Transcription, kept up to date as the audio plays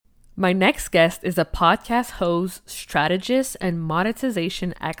My next guest is a podcast host, strategist, and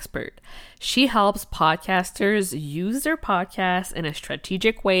monetization expert. She helps podcasters use their podcast in a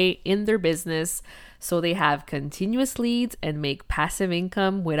strategic way in their business so they have continuous leads and make passive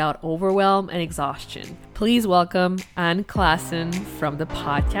income without overwhelm and exhaustion. Please welcome Anne Claessen from the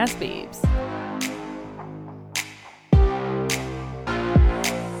Podcast Babes.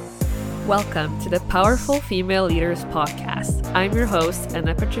 Welcome to the Powerful Female Leaders Podcast. I'm your host,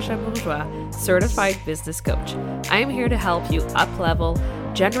 Anna Patricia Bourgeois, certified business coach. I am here to help you up-level,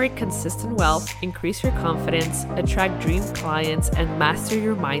 generate consistent wealth, increase your confidence, attract dream clients, and master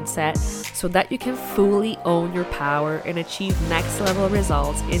your mindset so that you can fully own your power and achieve next-level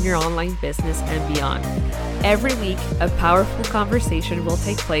results in your online business and beyond. Every week, a powerful conversation will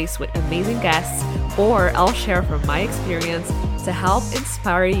take place with amazing guests, or I'll share from my experience to help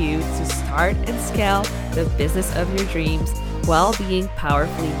inspire you to start and scale the business of your dreams while being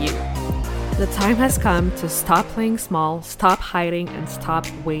powerfully you. The time has come to stop playing small, stop hiding, and stop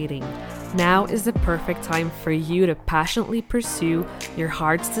waiting. Now is the perfect time for you to passionately pursue your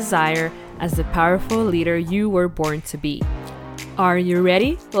heart's desire as the powerful leader you were born to be. Are you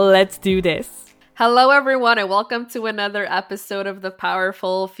ready? Let's do this. Hello, everyone, and welcome to another episode of the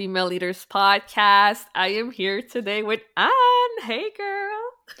Powerful Female Leaders Podcast. I am here today with Anne. Hey,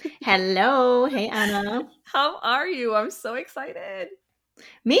 girl. Hello. Hey, Anna. How are you? I'm so excited.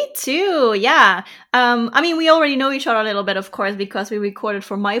 Me too. Yeah. We already know each other a little bit, of course, because we recorded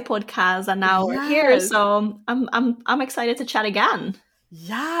for my podcast, and now we're here. So I'm excited to chat again.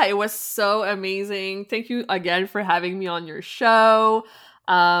 Yeah, it was so amazing. Thank you again for having me on your show.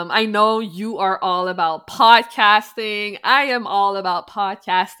 I know you are all about podcasting. I am all about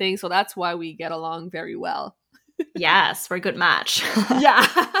podcasting, so that's why we get along very well. Yes, we're a good match. Yeah,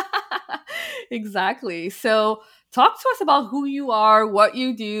 exactly. So talk to us about who you are, what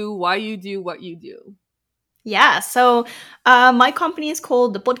you do, why you do what you do. Yeah, so my company is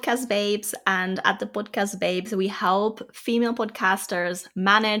called the Podcast Babes, and at the Podcast Babes, we help female podcasters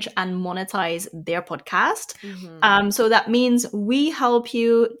manage and monetize their podcast. So that means we help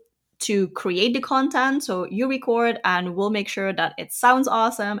you to create the content. So you record, and we'll make sure that it sounds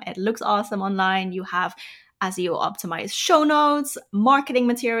awesome, it looks awesome online. You have SEO optimized show notes, marketing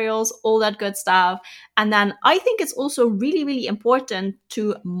materials, all that good stuff. And then I think it's also really, really important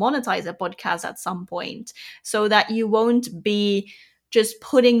to monetize a podcast at some point so that you won't be just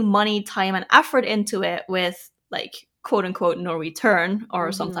putting money, time, and effort into it with like quote unquote no return,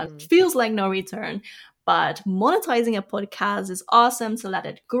 or sometimes it feels like no return. But monetizing a podcast is awesome to let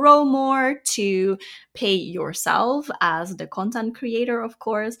it grow more, to pay yourself as the content creator, of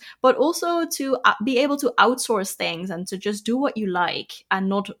course, but also to be able to outsource things and to just do what you like and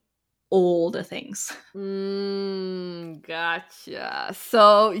not all the things. Gotcha.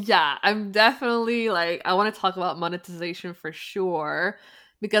 So yeah, I'm definitely I want to talk about monetization for sure,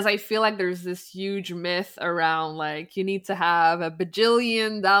 because I feel like there's this huge myth around you need to have a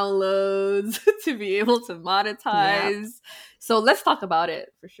bajillion downloads to be able to monetize. Yep. So let's talk about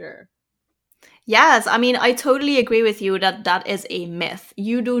it for sure. Yes, I totally agree with you that is a myth.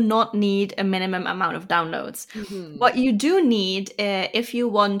 You do not need a minimum amount of downloads. What you do need, if you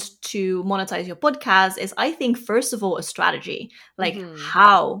want to monetize your podcast, is I think, first of all, a strategy.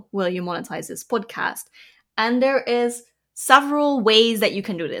 How will you monetize this podcast? And there is several ways that you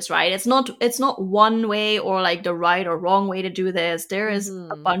can do this, right? It's not one way or the right or wrong way to do this. There is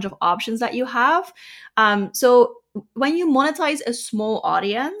a bunch of options that you have. So when you monetize a small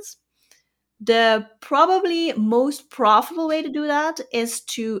audience, the probably most profitable way to do that is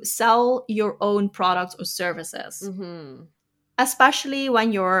to sell your own products or services. Especially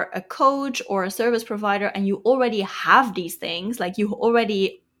when you're a coach or a service provider and you already have these things, you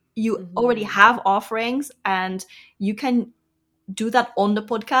already have offerings, and you can do that on the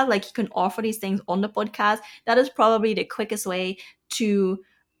podcast. You can offer these things on the podcast. That is probably the quickest way to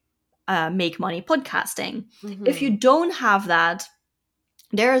make money podcasting. If you don't have that,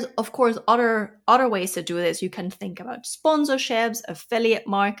 there's, of course, other ways to do this. You can think about sponsorships, affiliate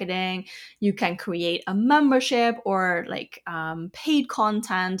marketing. You can create a membership or paid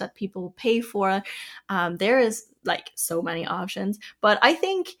content that people pay for. There is so many options. But I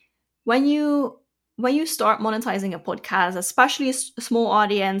think when you start monetizing a podcast, especially a small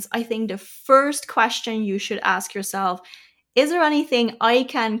audience, I think the first question you should ask yourself: is there anything I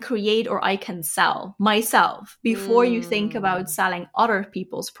can create or I can sell myself before you think about selling other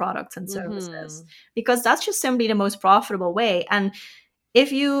people's products and services? Because that's just simply the most profitable way. And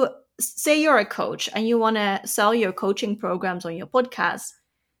if you say you're a coach and you want to sell your coaching programs on your podcast,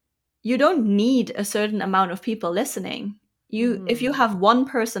 you don't need a certain amount of people listening. if you Mhm. have one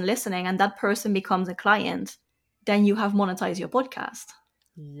person listening and that person becomes a client, then you have monetized your podcast.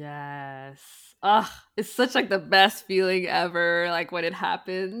 Yes. Ugh, it's such like the best feeling ever. Like when it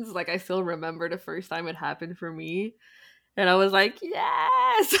happens, like I still remember the first time it happened for me, and I was like,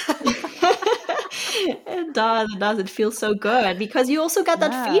 yes. It does, it does. It feels so good because you also get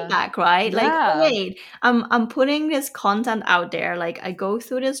that Yeah. feedback, right? Like, oh Yeah. wait, I'm putting this content out there. Like, I go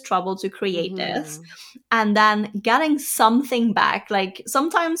through this trouble to create this, Mhm. and then getting something back. Like,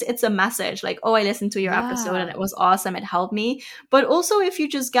 sometimes it's a message, like, oh, I listened to your episode and Yeah. it was awesome. It helped me. But also, if you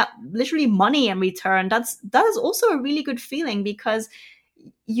just get literally money in return, that is also a really good feeling because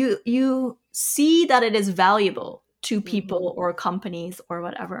you see that it is valuable to people Mhm. or companies or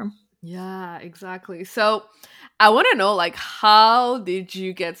whatever. Yeah, exactly. So I want to know, like, how did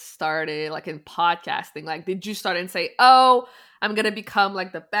you get started, like, in podcasting? Like, did you start and say, oh, I'm going to become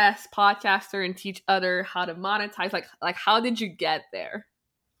like the best podcaster and teach other how to monetize? Like, how did you get there?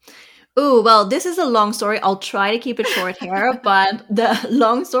 Oh, well, this is a long story. I'll try to keep it short here, but the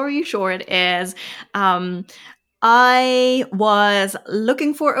long story short is um I was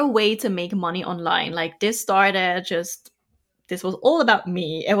looking for a way to make money online. Like this was all about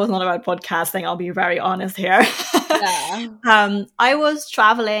me. It was not about podcasting. I'll be very honest here. Yeah. I was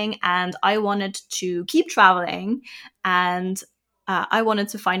traveling and I wanted to keep traveling and I wanted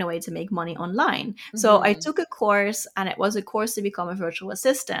to find a way to make money online. So I Hmm. took a course and it was a course to become a virtual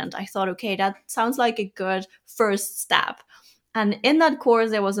assistant. I thought, okay, that sounds like a good first step. And in that course,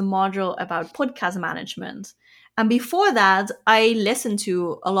 there was a module about podcast management. And before that, I listened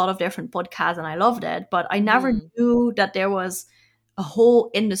to a lot of different podcasts and I loved it, but I never Hmm. knew that there was a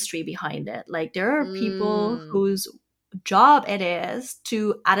whole industry behind it. Like there are people Mm. whose job it is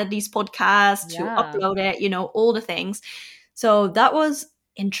to edit these podcasts, to Yeah. upload it, all the things. So that was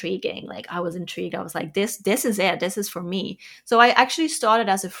intriguing. Like I was intrigued. I was like, this is it. This is for me. So I actually started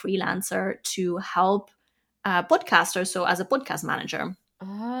as a freelancer to help podcasters. So as a podcast manager.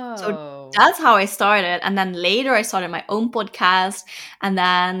 So Oh. that's how I started. And then later I started my own podcast. And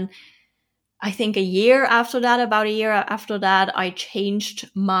then I think about a year after that, I changed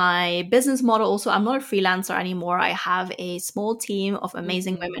my business model. Also, I'm not a freelancer anymore. I have a small team of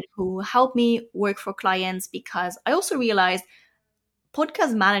amazing Hmm. women who help me work for clients because I also realized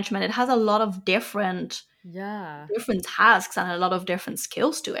podcast management, it has a lot of Yeah. different tasks and a lot of different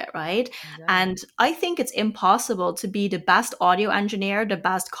skills to it, right? Yeah. And I think it's impossible to be the best audio engineer, the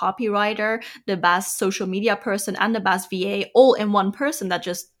best copywriter, the best social media person, and the best VA all in one person. That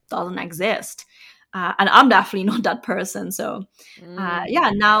just doesn't exist. And I'm definitely not that person. So yeah,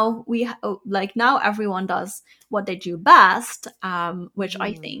 Mm. now now everyone does what they do best, which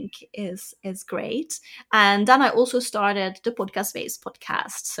I Hmm. think is great. And then I also started the podcast based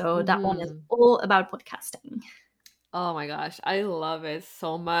podcast, so that one is Hmm. all about podcasting. Oh my gosh, I love it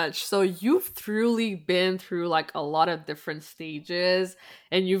so much. So you've truly been through like a lot of different stages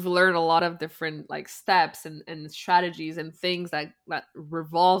and you've learned a lot of different like steps and strategies and things that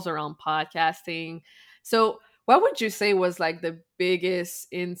revolves around podcasting. So what would you say was like the biggest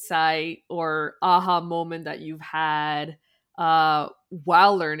insight or aha moment that you've had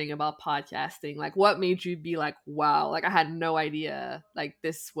while learning about podcasting? Like what made you be like, wow, like I had no idea like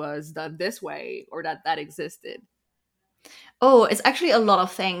this was done this way or that existed. Oh, it's actually a lot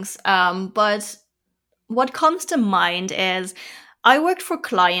of things. But what comes to mind is I worked for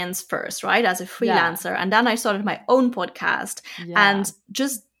clients first, right, as a Yeah. freelancer, and then I started my own podcast. Yeah. And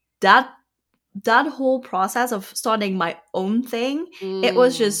just that that whole process of starting my own thing, it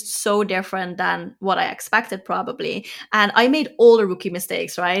was Mm. just so different than what I expected, probably. And I made all the rookie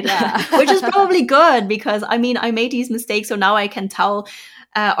mistakes, right? Which is Yeah. probably good because I mean, I made these mistakes, so now I can tell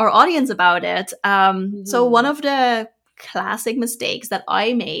our audience about it. So, one Mhm. of the classic mistakes that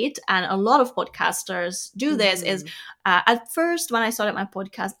I made, and a lot of podcasters do this, is Mhm. at first, when I started my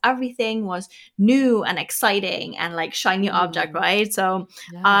podcast, everything was new and exciting and like shiny object, Mhm. right? So,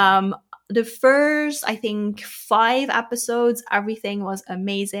 Yeah. um, the first, I think, 5 episodes, everything was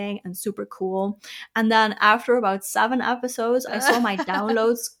amazing and super cool. And then after about 7 episodes, I saw my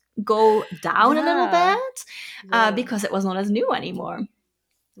downloads go down a little Yeah. bit Yeah. because it was not as new anymore.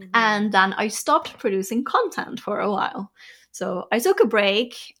 Mhm. And then I stopped producing content for a while. So I took a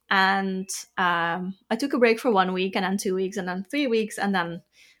break and I took a break for 1 week and then 2 weeks and then 3 weeks. And then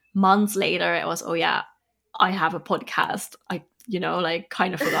months later, it was, oh, yeah, I have a podcast. I, like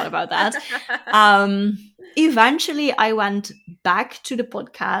kind of forgot about that. Eventually, I went back to the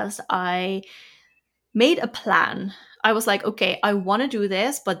podcast. I made a plan. I was like, okay, I want to do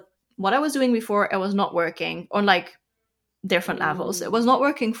this, but what I was doing before, it was not working. Or like, different levels. It was Mm. not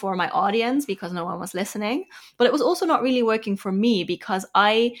working for my audience because no one was listening, but it was also not really working for me because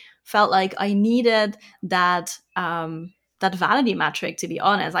I felt like I needed that vanity metric, to be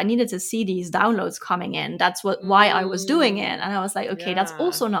honest. I needed to see these downloads coming in. That's why I was doing it. Mm. And I was like, okay, that's Yeah.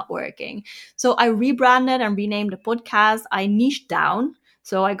 also not working. So I rebranded and renamed the podcast. I niched down.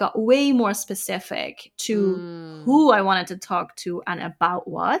 So I got way more specific to Mm. who I wanted to talk to and about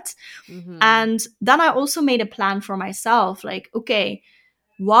what. Mm-hmm. And then I also made a plan for myself, like, okay,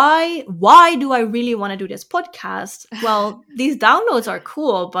 why do I really want to do this podcast? Well, these downloads are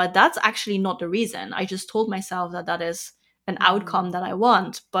cool, but that's actually not the reason. I just told myself that that is an Mm-hmm. outcome that I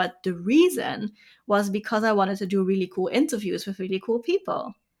want, but the reason was because I wanted to do really cool interviews with really cool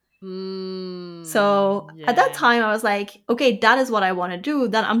people. Mm. So at that Yeah. time I was like, okay, that is what I want to do,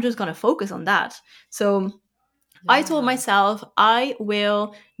 then I'm just going to focus on that. So I told Yeah. myself I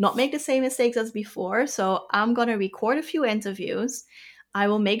will not make the same mistakes as before. So I'm going to record a few interviews. I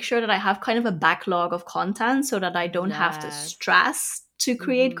will make sure that I have kind of a backlog of content so that I don't have to Yes. stress to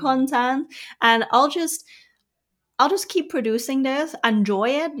create Mm-hmm. content. And I'll just keep producing this, enjoy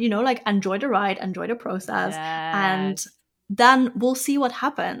it, like enjoy the ride, enjoy the process, and Yes. then we'll see what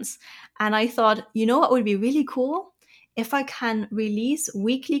happens. And I thought, what would be really cool? If I can release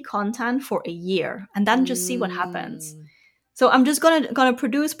weekly content for a year and then just see what happens. Mm. So I'm just gonna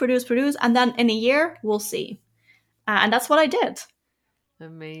produce, and then in a year we'll see. And that's what I did.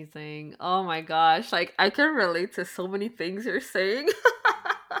 Amazing. Oh my gosh. Like I can relate to so many things you're saying.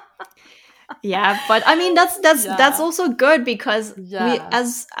 Yeah, but I mean that's Yeah. also good because we Yeah.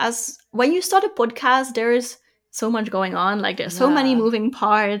 as when you start a podcast, there is so much going on. Like there's so many Yeah. moving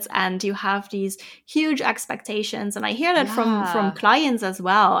parts, and you have these huge expectations. And I hear that from Yeah. clients as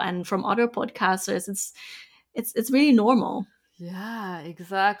well, and from other podcasters. It's really normal. Yeah,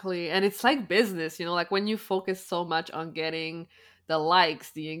 exactly. And it's like business, like when you focus so much on getting the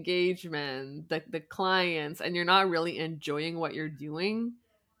likes, the engagement, the clients, and you're not really enjoying what you're doing,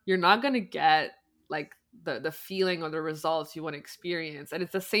 you're not going to get like the feeling or the results you want to experience. And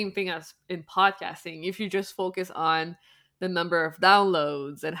it's the same thing as in podcasting. If you just focus on the number of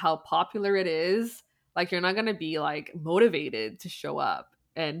downloads and how popular it is, like you're not going to be like motivated to show up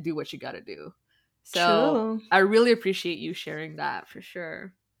and do what you got to do. So True. I really appreciate you sharing that for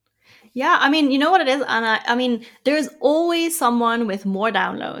sure. Yeah, I mean, you know what it is, Anna? I mean, there's always someone with more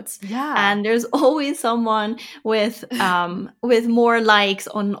downloads, Yeah. and there's always someone with more likes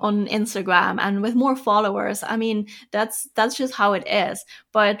on Instagram and with more followers. I mean, that's just how it is.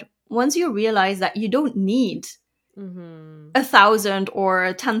 But once you realize that you don't need Mm-hmm. 1,000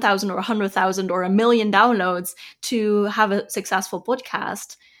 or 10,000 or 100,000 or 1 million downloads to have a successful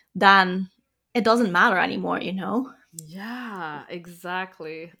podcast, then it doesn't matter anymore. Yeah,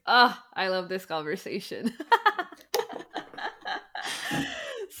 exactly. Ah, I love this conversation.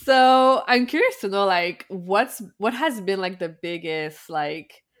 So I'm curious to know like what has been like the biggest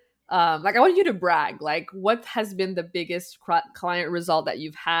like I want you to brag. Like what has been the biggest client result that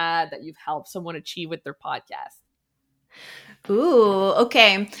you've had that you've helped someone achieve with their podcast? Ooh,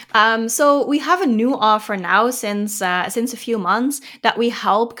 okay. So we have a new offer now since a few months that we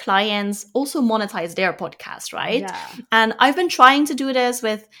help clients also monetize their podcast, right? Yeah. And I've been trying to do this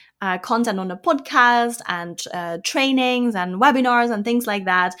with content on the podcast and trainings and webinars and things like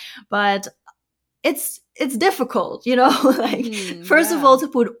that, but it's difficult, like Mm-hmm. first of Yeah. all to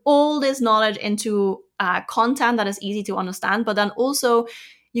put all this knowledge into content that is easy to understand, but then also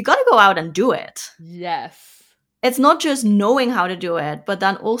you got to go out and do it. Yes. It's not just knowing how to do it, but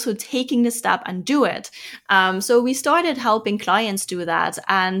then also taking the step and do it. So we started helping clients do that.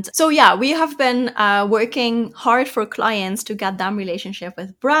 And so, yeah, we have been working hard for clients to get them relationship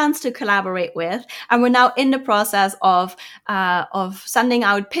with brands to collaborate with. And we're now in the process of sending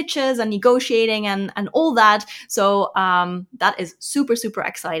out pitches and negotiating and all that. So that is super, super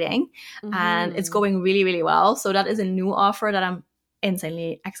exciting. And it's Mm-hmm. going really, really well. So that is a new offer that I'm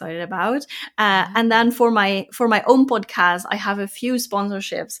insanely excited about. Yeah. And then for my own podcast, I have a few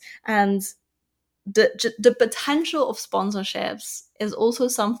sponsorships, and the potential of sponsorships is also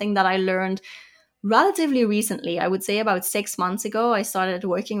something that I learned relatively recently. I would say about 6 months ago, I started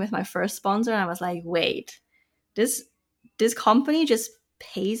working with my first sponsor, and I was like, wait, this this company just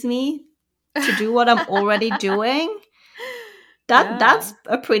pays me to do what I'm already doing. That's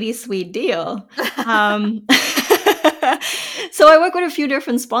Yeah. a pretty sweet deal. Um, so I work with a few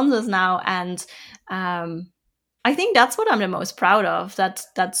different sponsors now, and I think that's what I'm the most proud of.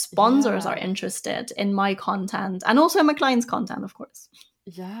 That sponsors are Yeah. interested in my content and also in my clients' content, of course.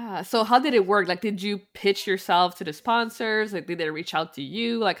 Yeah. So how did it work? Like, did you pitch yourself to the sponsors? Like, did they reach out to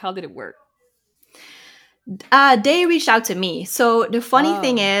you? Like, how did it work? They reached out to me. So the funny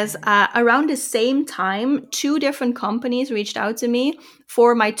thing Oh, is, okay. around the same time, two different companies reached out to me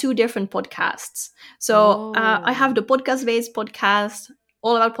for my two different podcasts. So I Oh, have the podcast based podcast,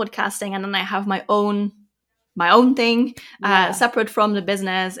 all about podcasting, and then I have my own thing, yeah. separate from the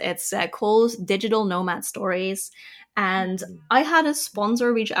business. It's called Digital Nomad Stories. And Mhm. I had a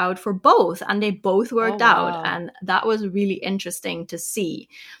sponsor reach out for both, and they both Oh, worked out. wow. And that was really interesting to see.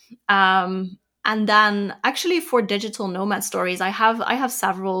 And then actually for Digital Nomad Stories, I have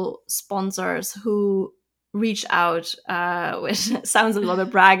several sponsors who reach out, which sounds a little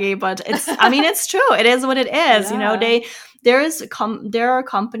bit braggy, but it's true. It is what it is. Yeah. There are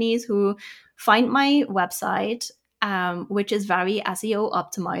companies who find my website, which is very SEO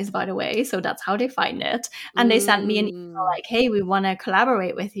optimized, by the way. So that's how they find it. And they sent me an email Mm, like, "Hey, we want to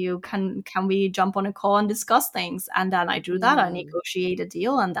collaborate with you. Can we jump on a call and discuss things?" And then I do that. I mm, negotiate a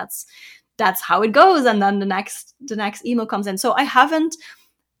deal, and that's how it goes. And then the next email comes in. So I have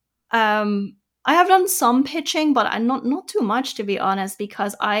done some pitching, but I'm not too much, to be honest,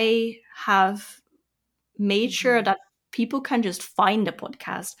 because I have made sure mhm. that people can just find the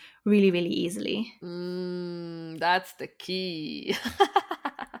podcast really, really easily. That's the key.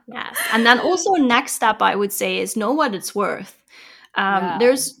 Yes. And then also next step I would say is know what it's worth. Yeah.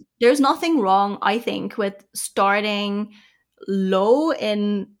 There's nothing wrong, I think, with starting low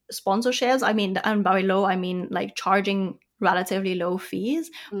in sponsorships. I mean, and by low I mean like charging relatively low fees,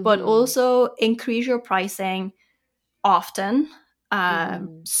 but Mhm. also increase your pricing often,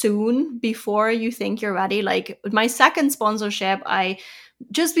 Mhm. soon, before you think you're ready. Like with my second sponsorship, I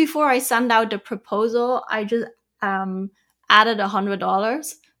just before I send out the proposal, I just um, added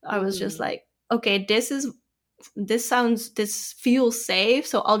 $100. I was just Mm. like, okay, this feels safe,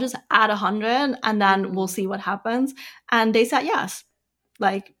 so I'll just add 100, and then we'll Mhm. see what happens. And they said yes.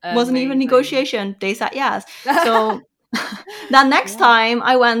 Like wasn't even Amazing. negotiation. They said yes. So that next Yeah. time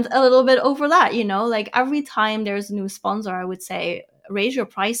I went a little bit over that, like every time there's a new sponsor, I would say raise your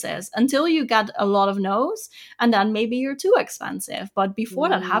prices until you get a lot of no's, and then maybe you're too expensive. But before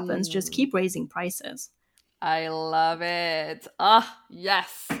that happens, just Mm. keep raising prices. I love it. Ah,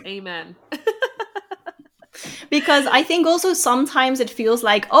 yes. Amen. Because I think also sometimes it feels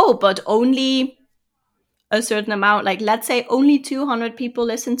like, oh, but only a certain amount, like let's say only 200 people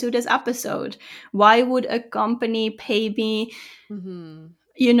listen to this episode. Why would a company pay me, Mhm.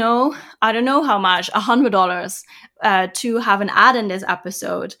 I don't know how much, $100, to have an ad in this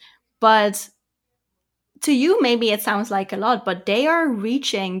episode? But to you, maybe it sounds like a lot, but they are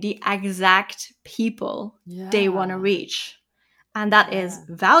reaching the exact people they want to Yeah. reach. And that is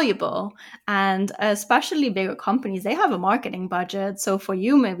Yeah. valuable. And especially bigger companies, they have a marketing budget. So for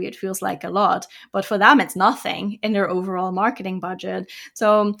you, maybe it feels like a lot, but for them, it's nothing in their overall marketing budget.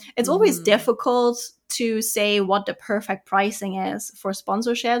 So it's always Mhm. difficult to say what the perfect pricing is for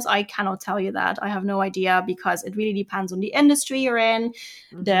sponsorships. I cannot tell you that. I have no idea, because it really depends on the industry you're in,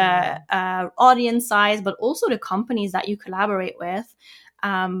 the Mhm. audience size, but also the companies that you collaborate with.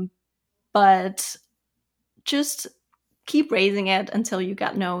 But just keep raising it until you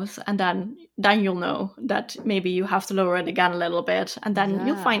get no's, and then you'll know that maybe you have to lower it again a little bit, and then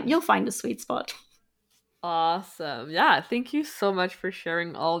you'll find Yeah. you'll find the sweet spot. Awesome. Yeah, thank you so much for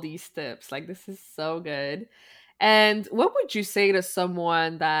sharing all these tips. Like this is so good. And what would you say to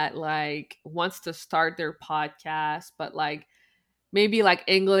someone that like wants to start their podcast but like maybe like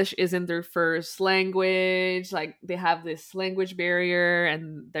English isn't their first language, like they have this language barrier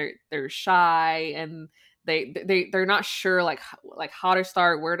and they're shy and they're not sure like how to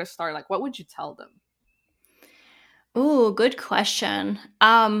start, where to start. Like what would you tell them? Oh, good question.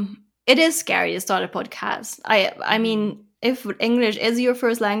 It is scary to start a podcast. I Mhm. mean, if English is your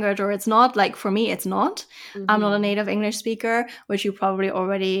first language or it's not, like for me, it's not. I'm not a Mhm. native English speaker, which you probably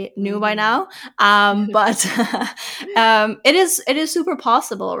already knew by Mhm. now. But it is super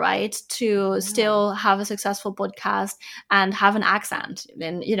possible, right? To Yeah. still have a successful podcast and have an accent.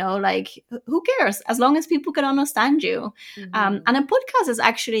 And like who cares? As long as people can understand you. Mhm. And a podcast is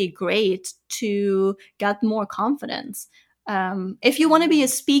actually great to get more confidence. If you want to be a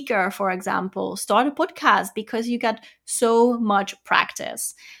Yeah. speaker, for example, start a podcast, because you get so much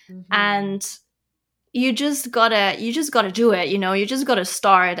practice. Mhm. And you just gotta do it. You just gotta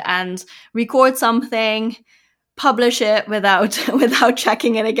start and record something, publish it without without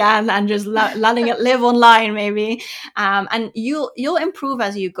checking it again, and just letting it live online, maybe. And you'll improve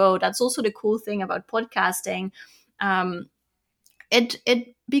as you go. That's also the cool thing about podcasting. um,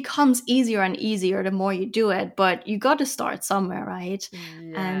 it becomes easier and easier the more you do it, but you got to start somewhere, right?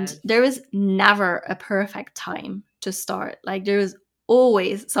 And Yes. there is never a perfect time to start. Like there is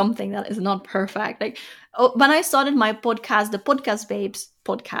always something that is not perfect. Like when I started my podcast, the Podcast Babes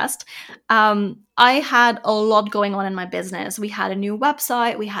podcast, I had a lot going on in my business. We had a new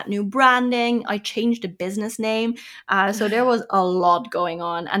website, we had new branding, I changed the business name. So there was a lot going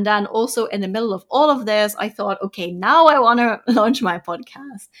on. And then also in the middle of all of this, I thought, okay, now I want to launch my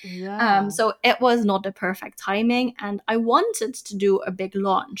podcast. Yeah. So it was not the perfect timing. And I wanted to do a big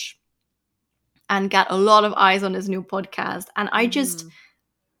launch and get a lot of eyes on this new podcast. And I just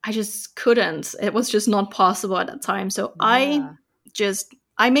couldn't. It was just not possible at that time. So Yeah.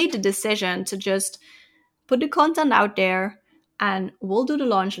 I made the decision to just put the content out there and we'll do the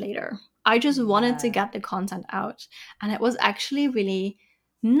launch later. I just wanted to get the content out. And it was actually really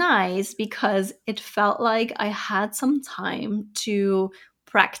nice because it felt like I had some time to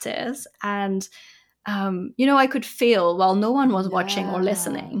practice and I could fail while no one was watching or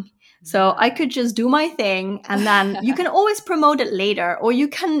listening. So I could just do my thing, and then you can always promote it later, or you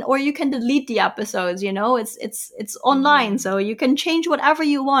can delete the episodes. It's online, so you can change whatever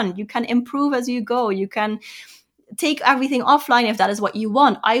you want. You can improve as you go. You can take everything offline if that is what you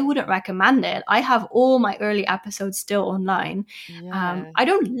want. I wouldn't recommend it. I have all my early episodes still online. I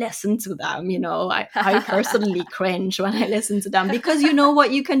don't listen to them. I personally cringe when I listen to them because you know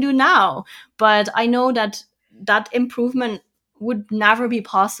what you can do now. But I know that improvement would never be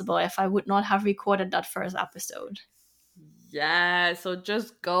possible if I would not have recorded that first episode. Yeah, so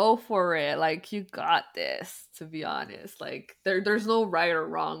just go for it. Like, you got this, to be honest. Like, there's no right or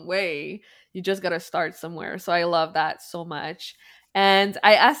wrong way. You just got to start somewhere. So I love that so much. And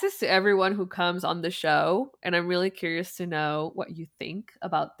I ask this to everyone who comes on the show, and I'm really curious to know what you think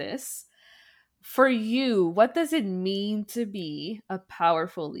about this. For you, what does it mean to be a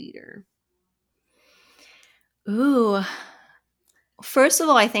powerful leader? Ooh. First of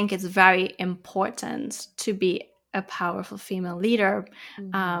all, I think it's very important to be a powerful female leader.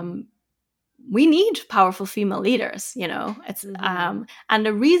 We need powerful female leaders, and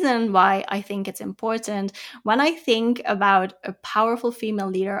the reason why I think it's important, when I think about a powerful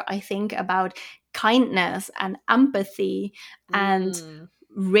female leader, I think about kindness and empathy and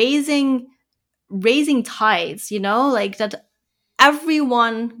raising tides, like that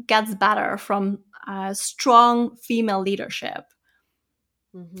everyone gets better from strong female leadership.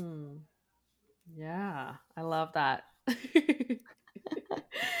 Yeah, I love that.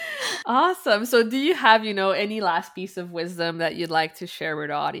 Awesome. So do you have, any last piece of wisdom that you'd like to share with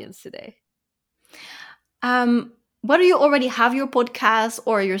the audience today? Whether you already have your podcast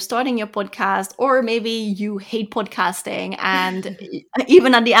or you're starting your podcast, or maybe you hate podcasting and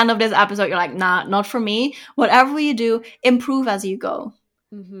even at the end of this episode, you're like, nah, not for me. Whatever you do, improve as you go.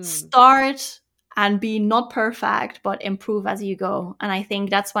 Start and be not perfect, but improve as you go. And I think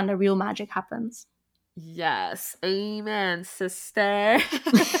that's when the real magic happens. Yes. Amen, sister.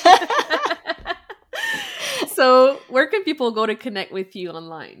 So where can people go to connect with you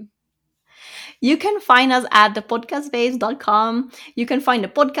online? You can find us at thepodcastbabes.com. You can find the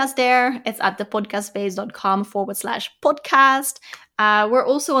podcast there. It's at thepodcastbabes.com/podcast. We're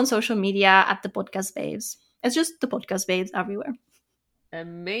also on social media at The Podcast Babes. It's just The Podcast Babes everywhere.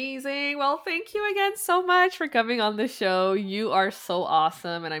 Amazing. Well, thank you again so much for coming on the show. You are so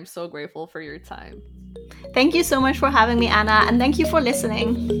awesome, and I'm so grateful for your time. Thank you so much for having me, Anna, and thank you for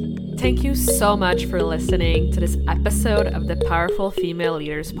listening. Thank you so much for listening to this episode of the Powerful Female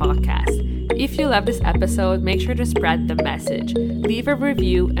Leaders podcast. If you love this episode, make sure to spread the message, leave a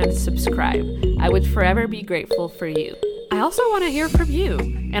review, and subscribe. I would forever be grateful for you. I also want to hear from you,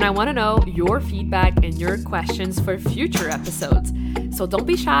 and I want to know your feedback and your questions for future episodes. So don't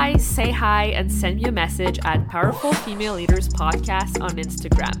be shy, say hi, and send me a message at Powerful Female Leaders Podcast on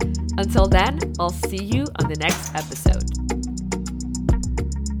Instagram. Until then, I'll see you on the next episode.